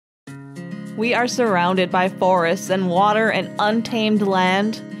We are surrounded by forests and water and untamed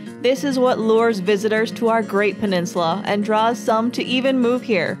land. This is what lures visitors to our great peninsula and draws some to even move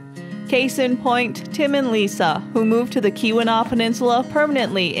here. Case in point, Tim and Lisa, who moved to the Keweenaw Peninsula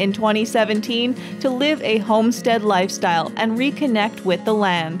permanently in 2017 to live a homestead lifestyle and reconnect with the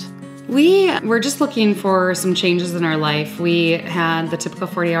land. We were just looking for some changes in our life. We had the typical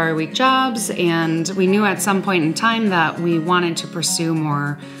 40-hour-a-week jobs, and we knew at some point in time that we wanted to pursue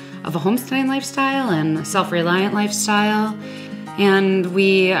more of a homesteading lifestyle and self-reliant lifestyle. And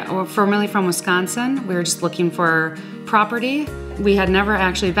we were formerly from Wisconsin. We were just looking for property. We had never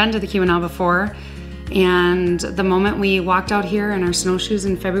actually been to the Keweenaw before, and the moment we walked out here in our snowshoes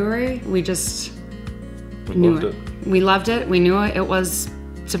in February, we just knew it. We loved it. We knew it was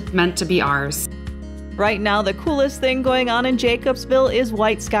meant to be ours. Right now, the coolest thing going on in Jacobsville is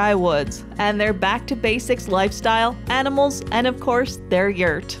White Sky Woods and their back to basics lifestyle, animals, and of course, their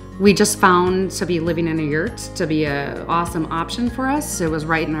yurt. We just found to be living in a yurt to be an awesome option for us. It was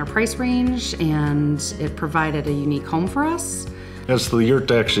right in our price range, and it provided a unique home for us. Yes, the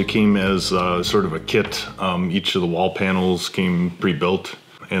yurt actually came as sort of a kit. Each of the wall panels came pre-built,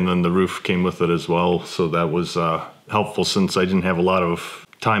 and then the roof came with it as well. So that was helpful since I didn't have a lot of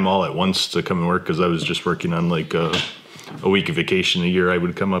time all at once to come and work, because I was just working on like a week of vacation a year. I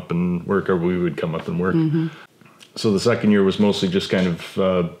would come up and work, or we would come up and work. Mm-hmm. So the second year was mostly just kind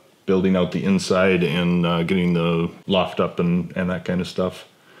of building out the inside and getting the loft up and that kind of stuff.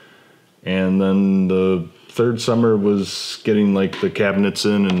 And then the third summer was getting like the cabinets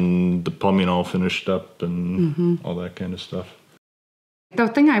in and the plumbing all finished up and all that kind of stuff. The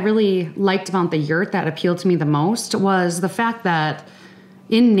thing I really liked about the yurt that appealed to me the most was the fact that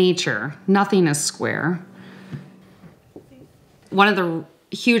in nature, nothing is square. One of the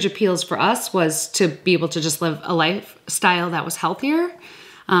huge appeals for us was to be able to just live a lifestyle that was healthier,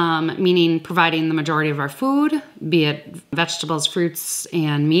 meaning providing the majority of our food, be it vegetables, fruits,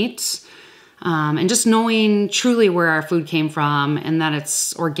 and meat, and just knowing truly where our food came from and that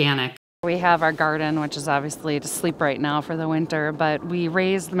it's organic. We have our garden, which is obviously to sleep right now for the winter, but we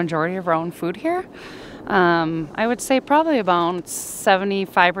raise the majority of our own food here. I would say probably about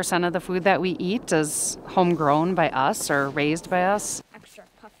 75% of the food that we eat is homegrown by us or raised by us.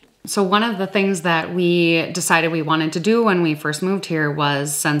 So one of the things that we decided we wanted to do when we first moved here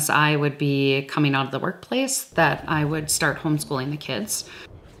was, since I would be coming out of the workplace, that I would start homeschooling the kids.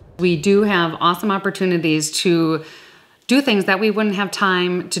 We do have awesome opportunities to do things that we wouldn't have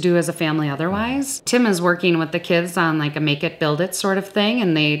time to do as a family otherwise. Tim is working with the kids on like a make it, build it sort of thing,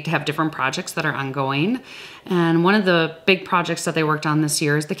 and they have different projects that are ongoing. And one of the big projects that they worked on this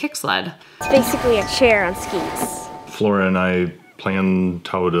year is the kick sled. It's basically a chair on skis. Flora and I planned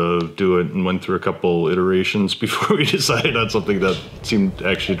how to do it and went through a couple iterations before we decided on something that seemed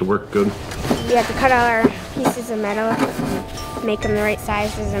actually to work good. We had to cut all our pieces of metal, make them the right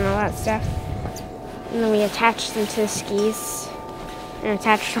sizes and all that stuff. And then we attached them to the skis and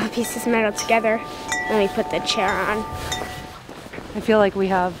attached all the pieces of metal together. And we put the chair on. I feel like we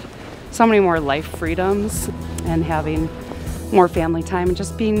have so many more life freedoms and having more family time and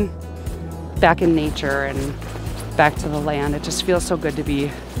just being back in nature and back to the land. It just feels so good to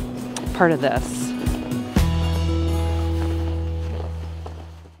be part of this.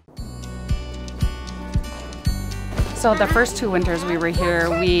 So the first 2 winters we were here,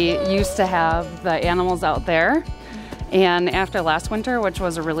 we used to have the animals out there. And after last winter, which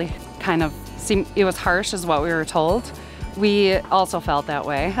was a really kind of, it was harsh is what we were told, we also felt that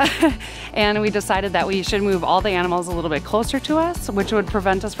way. And we decided that we should move all the animals a little bit closer to us, which would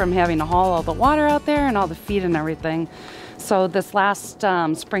prevent us from having to haul all the water out there and all the feed and everything. So this last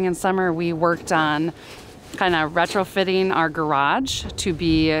spring and summer, we worked on kind of retrofitting our garage to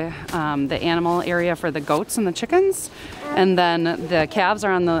be the animal area for the goats and the chickens. And then the calves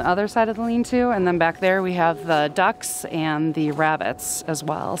are on the other side of the lean-to, and then back there we have the ducks and the rabbits as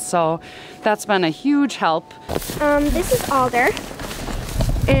well. So that's been a huge help. This is alder,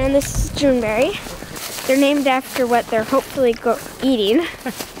 and this is Juneberry. They're named after what they're hopefully eating.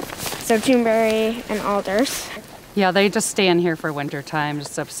 So Juneberry and alders. Yeah, they just stay in here for winter time,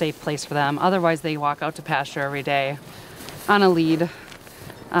 just a safe place for them. Otherwise, they walk out to pasture every day on a lead.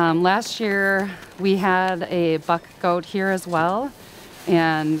 Last year, we had a buck goat here as well,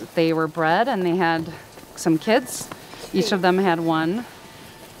 and they were bred and they had some kids. Each of them had one.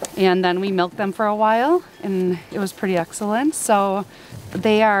 And then we milked them for a while, and it was pretty excellent. So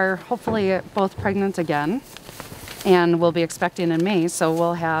they are hopefully both pregnant again, and we'll be expecting in May. So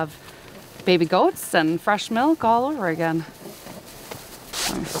we'll have baby goats and fresh milk all over again.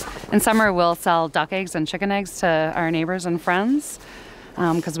 In summer, we'll sell duck eggs and chicken eggs to our neighbors and friends.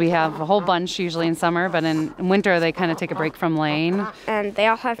 because we have a whole bunch usually in summer, but in winter they kind of take a break from laying. And they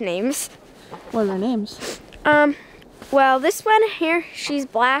all have names. What are their names? Well, this one here, she's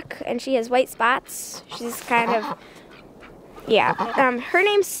black and she has white spots. She's kind of, yeah. Her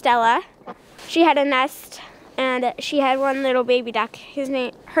name's Stella. She had a nest and she had one little baby duck.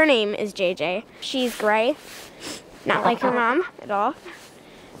 Her name is JJ. She's gray, not like her mom at all.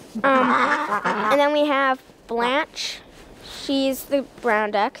 And then we have Blanche. She's the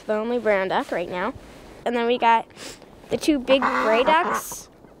brown duck, the only brown duck right now. And then we got the two big gray ducks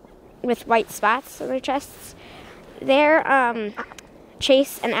with white spots on their chests. They're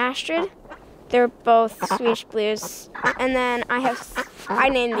Chase and Astrid. They're both Swedish Blues. And then I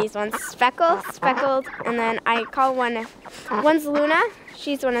named these ones Speckled, and then I call one's Luna.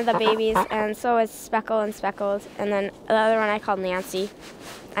 She's one of the babies, and so is Speckle and Speckled. And then the other one I called Nancy.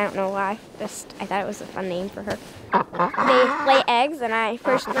 I don't know why, I thought it was a fun name for her. They lay eggs, and I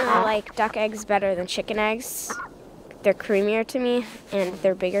personally like duck eggs better than chicken eggs. They're creamier to me, and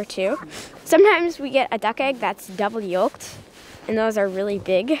they're bigger too. Sometimes we get a duck egg that's double yolked, and those are really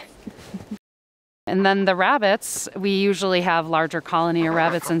big. And then the rabbits, we usually have larger colony of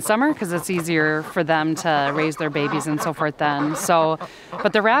rabbits in summer because it's easier for them to raise their babies and so forth then.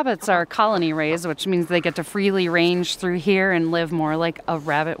 But the rabbits are colony raised, which means they get to freely range through here and live more like a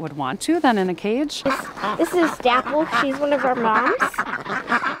rabbit would want to than in a cage. This is Dapple. She's one of our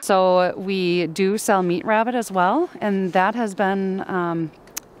moms. So we do sell meat rabbit as well, and that has been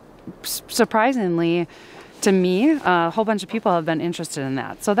surprisingly, to me, a whole bunch of people have been interested in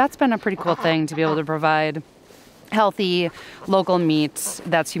that. So that's been a pretty cool thing to be able to provide healthy local meats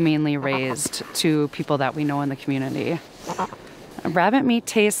that's humanely raised to people that we know in the community. Rabbit meat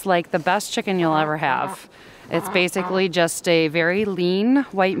tastes like the best chicken you'll ever have. It's basically just a very lean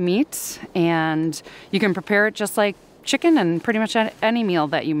white meat, and you can prepare it just like chicken and pretty much any meal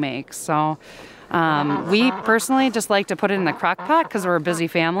that you make. So we personally just like to put it in a crock pot because we're a busy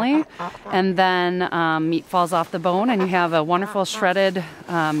family, and then meat falls off the bone and you have a wonderful shredded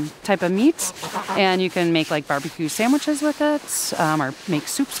type of meat, and you can make like barbecue sandwiches with it, or make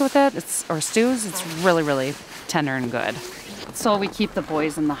soups with it, or stews. It's really, really tender and good. So we keep the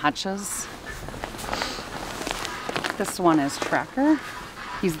boys in the hutches. This one is Tracker.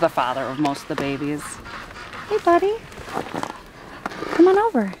 He's the father of most of the babies. Hey buddy, come on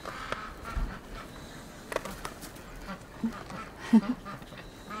over. The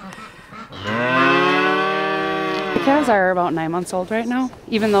calves are about 9 months old right now.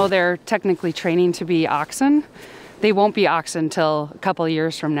 Even though they're technically training to be oxen, they won't be oxen till a couple of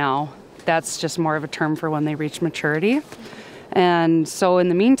years from now. That's just more of a term for when they reach maturity. And so in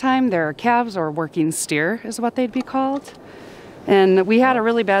the meantime, they're calves, or working steer is what they'd be called. And we had a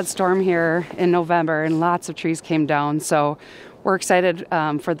really bad storm here in November and lots of trees came down. So we're excited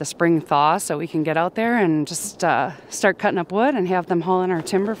for the spring thaw so we can get out there and just start cutting up wood and have them hauling our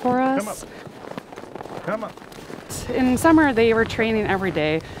timber for us. Come up. In summer, they were training every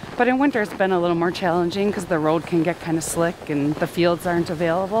day, but in winter it's been a little more challenging because the road can get kind of slick and the fields aren't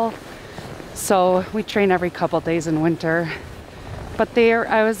available. So we train every couple days in winter. But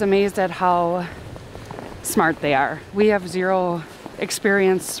I was amazed at how smart they are. We have zero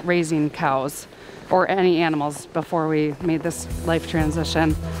experience raising cows or any animals before we made this life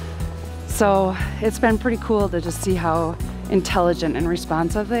transition. So it's been pretty cool to just see how intelligent and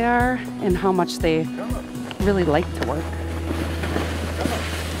responsive they are and how much they really like to work.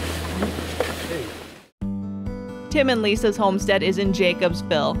 Tim and Lisa's homestead is in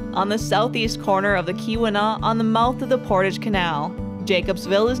Jacobsville, on the southeast corner of the Keweenaw on the mouth of the Portage Canal.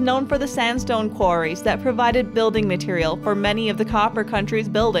 Jacobsville is known for the sandstone quarries that provided building material for many of the Copper Country's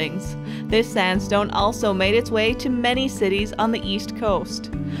buildings. This sandstone also made its way to many cities on the East Coast.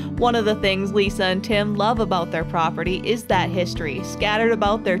 One of the things Lisa and Tim love about their property is that history, scattered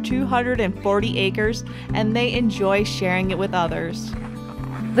about their 240 acres, and they enjoy sharing it with others.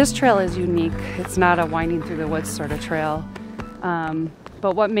 This trail is unique. It's not a winding through the woods sort of trail.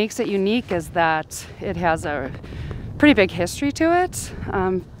 But what makes it unique is that it has a pretty big history to it.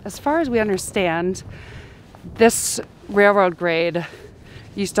 As far as we understand, this railroad grade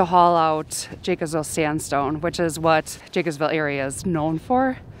used to haul out Jacobsville sandstone, which is what Jacobsville area is known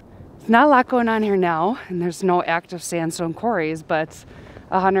for. There's not a lot going on here now, and there's no active sandstone quarries, but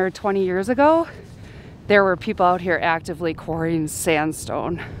 120 years ago, there were people out here actively quarrying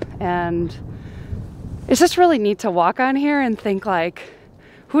sandstone. And it's just really neat to walk on here and think like,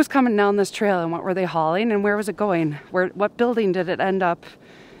 who's coming down this trail and what were they hauling and where was it going? What building did it end up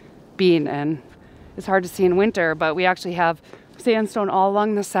being in? It's hard to see in winter, but we actually have sandstone all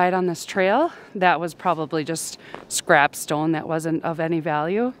along the side on this trail. That was probably just scrap stone that wasn't of any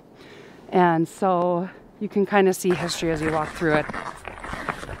value. And so you can kind of see history as you walk through it.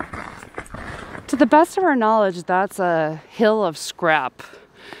 To the best of our knowledge, that's a hill of scrap.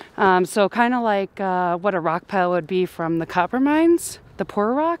 So kind of like what a rock pile would be from the copper mines, the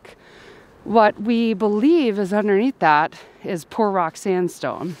poor rock. What we believe is underneath that is poor rock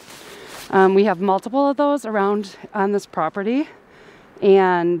sandstone. We have multiple of those around on this property.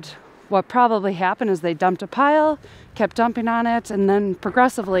 And what probably happened is they dumped a pile, kept dumping on it, and then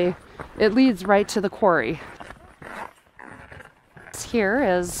progressively it leads right to the quarry. Here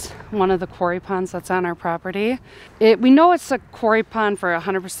is one of the quarry ponds that's on our property. We know it's a quarry pond for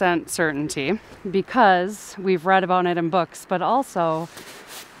 100% certainty because we've read about it in books, but also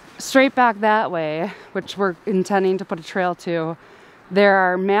straight back that way, which we're intending to put a trail to, there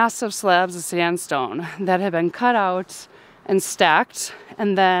are massive slabs of sandstone that have been cut out and stacked,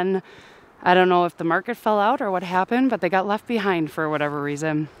 and then I don't know if the market fell out or what happened, but they got left behind for whatever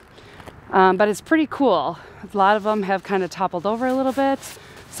reason. But it's pretty cool. A lot of them have kind of toppled over a little bit,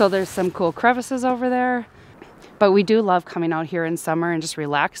 so there's some cool crevices over there. But we do love coming out here in summer and just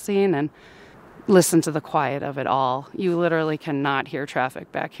relaxing and listen to the quiet of it all. You literally cannot hear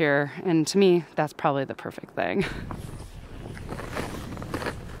traffic back here, and to me, that's probably the perfect thing.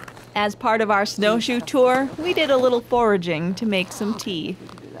 As part of our snowshoe tour, we did a little foraging to make some tea.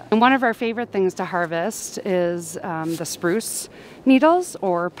 And one of our favorite things to harvest is the spruce needles,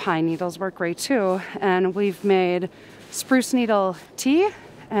 or pine needles work great too. And we've made spruce needle tea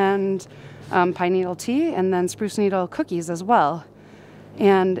and pine needle tea, and then spruce needle cookies as well.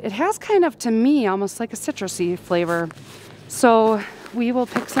 And it has kind of, to me, almost like a citrusy flavor. So we will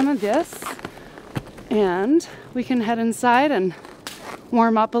pick some of this and we can head inside and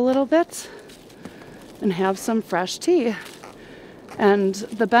warm up a little bit and have some fresh tea. And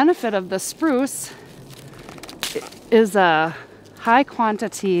the benefit of the spruce is a high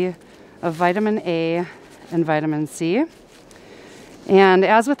quantity of vitamin A and vitamin C. And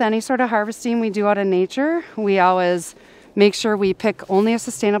as with any sort of harvesting we do out in nature, we always make sure we pick only a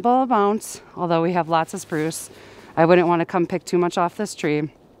sustainable amount, although we have lots of spruce. I wouldn't want to come pick too much off this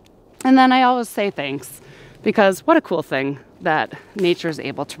tree. And then I always say thanks, because what a cool thing that nature is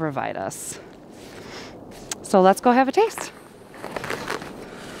able to provide us. So let's go have a taste.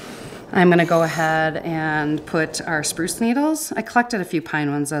 I'm gonna go ahead and put our spruce needles. I collected a few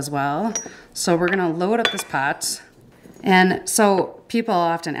pine ones as well. So we're gonna load up this pot. And so people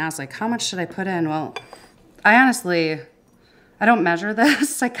often ask, like, how much should I put in? Well, I don't measure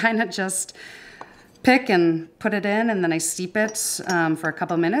this. I kind of just pick and put it in, and then I steep it for a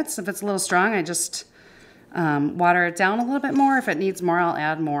couple minutes. If it's a little strong, I just water it down a little bit more. If it needs more, I'll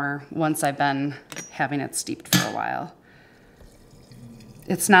add more once I've been having it steeped for a while.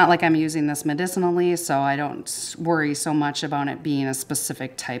 It's not like I'm using this medicinally, so I don't worry so much about it being a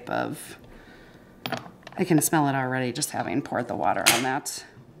specific type of... I can smell it already just having poured the water on that.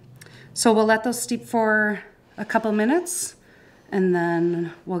 So we'll let those steep for a couple minutes, and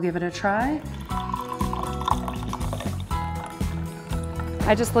then we'll give it a try.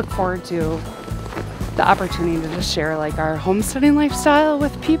 I just look forward to the opportunity to just share like our homesteading lifestyle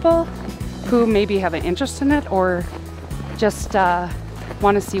with people who maybe have an interest in it or just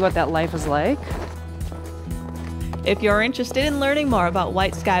want to see what that life is like. If you're interested in learning more about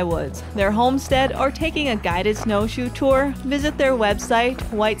White Sky Woods, their homestead, or taking a guided snowshoe tour, visit their website,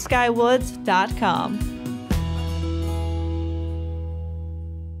 whiteskywoods.com.